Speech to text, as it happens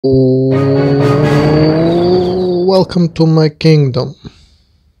Welcome to my kingdom.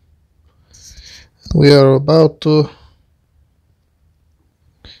 We are about to...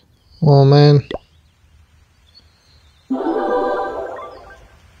 Oh man.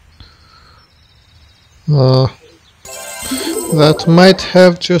 That might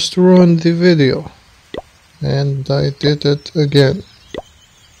have just ruined the video. And I did it again.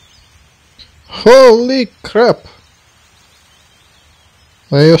 Holy crap!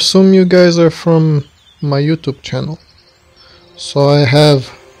 I assume you guys are from my YouTube channel. So I have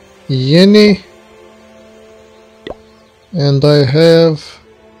Yinny and I have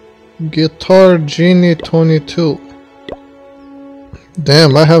Guitar Genie 22.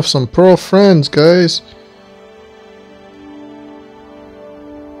 Damn, I have some pro friends, guys.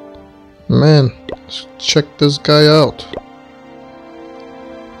 Man, check this guy out.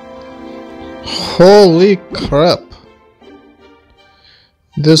 Holy crap.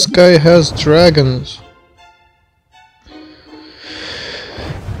 This guy has dragons.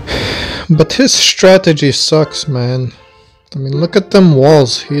 But his strategy sucks, man. I mean, look at them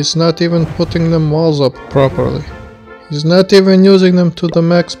walls. He's not even putting them walls up properly. He's not even using them to the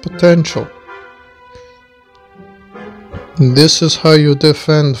max potential. This is how you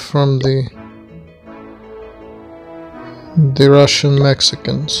defend from the Russian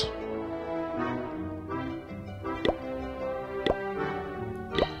Mexicans.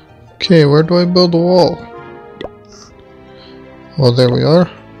 Okay, where do I build a wall? Oh, there we are.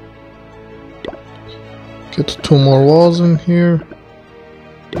 Get 2 more walls in here.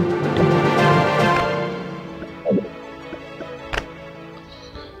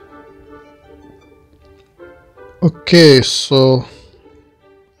 Okay, so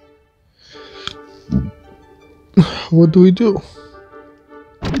what do we do?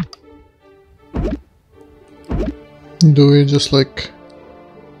 Do we just like...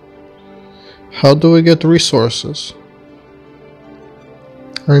 How do we get resources?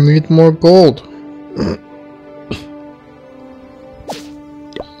 I need more gold.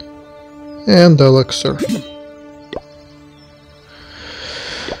 And elixir.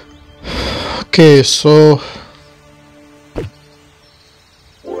 Okay, so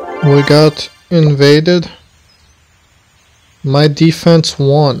we got invaded. My defense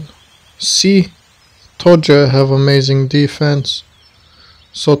won. See? Told you I have amazing defense.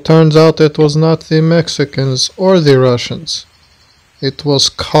 So turns out it was not the Mexicans or the Russians. It was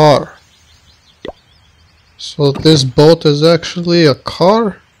car. So this boat is actually a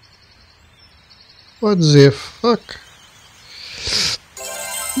car? What the fuck?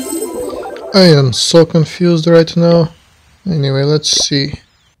 I am so confused right now. Anyway, let's see.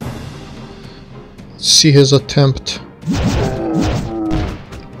 Let's see his attempt.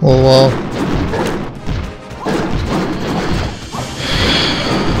 Oh wow.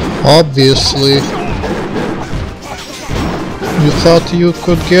 Obviously, you thought you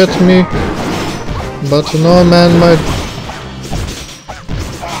could get me, but no man,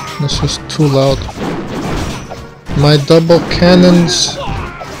 this is too loud. My double cannons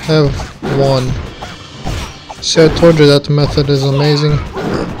have won. See, I told you that method is amazing.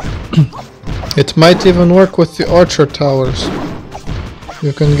 It might even work with the archer towers.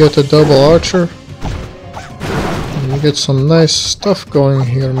 You can get a double archer. You get some nice stuff going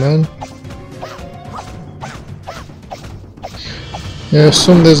here, man. Yeah, I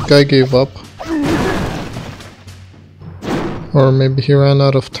assume this guy gave up. Or maybe he ran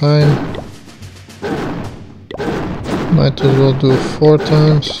out of time. Might as well do 4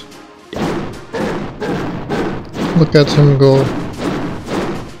 times. Look at him go.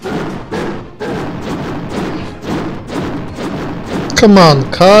 Come on,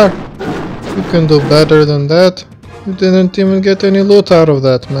 car! You can do better than that. You didn't even get any loot out of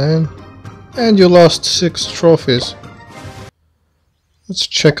that, man. And you lost 6 trophies. Let's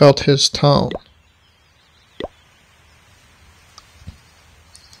check out his town.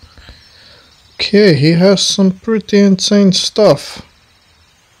 Okay, he has some pretty insane stuff.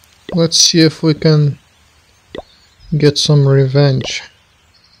 Let's see if we can get some revenge.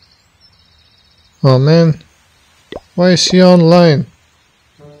 Oh man, why is he online?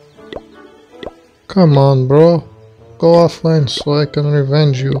 Come on, bro. Go offline so I can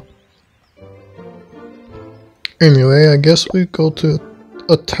revenge you. Anyway, I guess we go to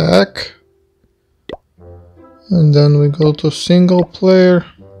attack. And then we go to single player.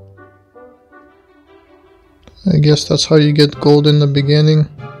 I guess that's how you get gold in the beginning.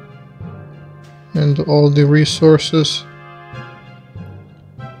 And all the resources.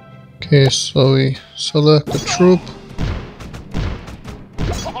 Okay, so we select the troop.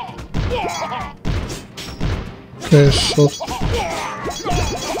 Okay, so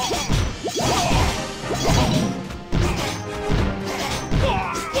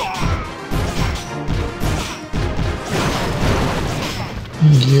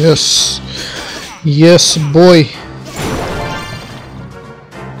Yes. Yes, boy.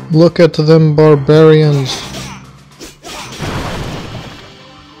 Look at them barbarians.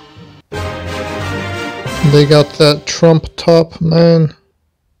 They got that Trump top, man.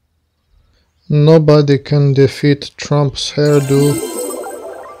 Nobody can defeat Trump's hairdo.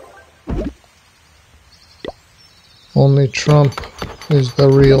 Only Trump is the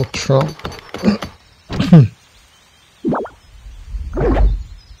real Trump.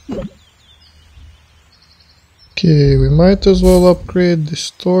 Okay, we might as well upgrade the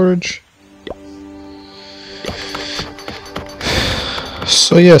storage.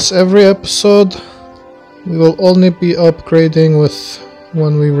 So yes, every episode we will only be upgrading with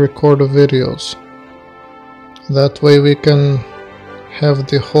when we record the videos. That way we can have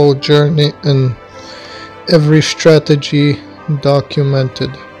the whole journey and every strategy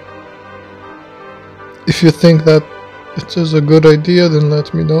documented. If you think that it is a good idea, then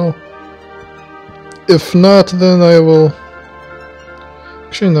let me know. If not, then I will...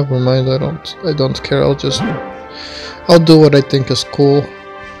 Actually, never mind, I don't care, I'll do what I think is cool.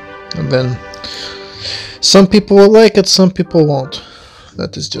 And then some people will like it, some people won't.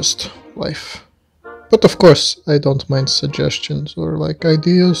 That is just life. But of course, I don't mind suggestions or like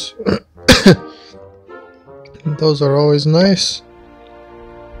ideas. Those are always nice.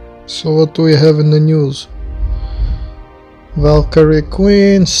 So what do we have in the news? Valkyrie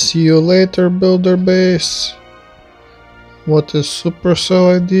Queen, see you later, Builder Base. What is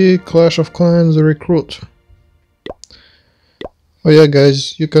Supercell ID? Clash of Clans Recruit. Oh yeah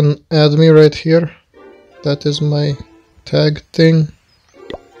guys, you can add me right here. That is my tag thing.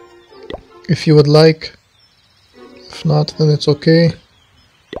 If you would like. If not, then it's okay.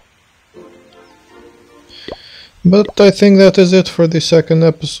 But I think that is it for the second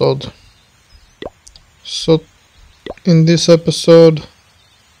episode. So in this episode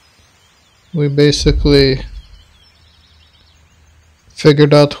we basically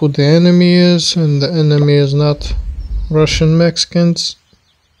figured out who the enemy is, and the enemy is not Russian Mexicans.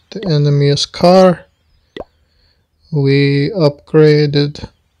 The enemy is Car. We upgraded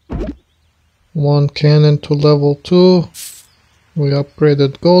one cannon to level 2. We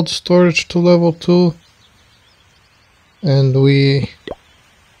upgraded gold storage to level 2. And we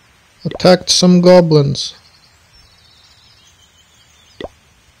attacked some goblins.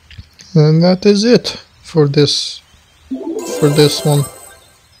 And that is it for this one.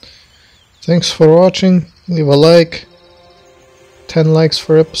 Thanks for watching. Leave a like. 10 likes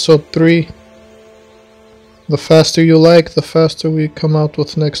for episode 3. The faster you like, the faster we come out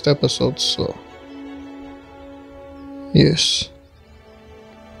with next episodes, so yes.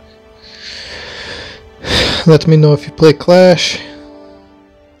 Let me know if you play Clash.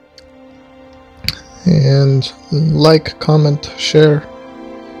 And like, comment, share,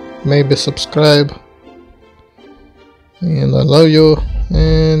 maybe subscribe. And I love you,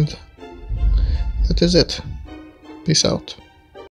 and that is it. Peace out.